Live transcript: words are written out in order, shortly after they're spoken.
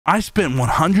I spent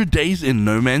 100 days in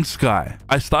No Man's Sky.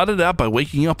 I started out by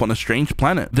waking up on a strange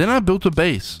planet. Then I built a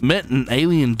base, met an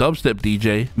alien dubstep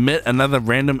DJ, met another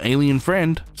random alien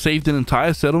friend, saved an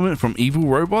entire settlement from evil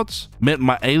robots, met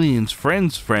my alien's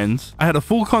friends' friends. I had a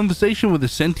full conversation with a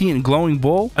sentient glowing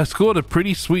ball. I scored a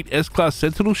pretty sweet S-Class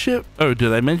Sentinel ship. Oh,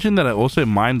 did I mention that I also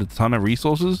mined a ton of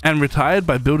resources? And retired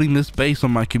by building this base on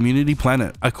my community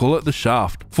planet. I call it the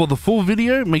Shaft. For the full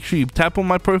video, make sure you tap on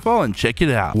my profile and check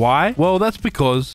it out. Why? Well, that's because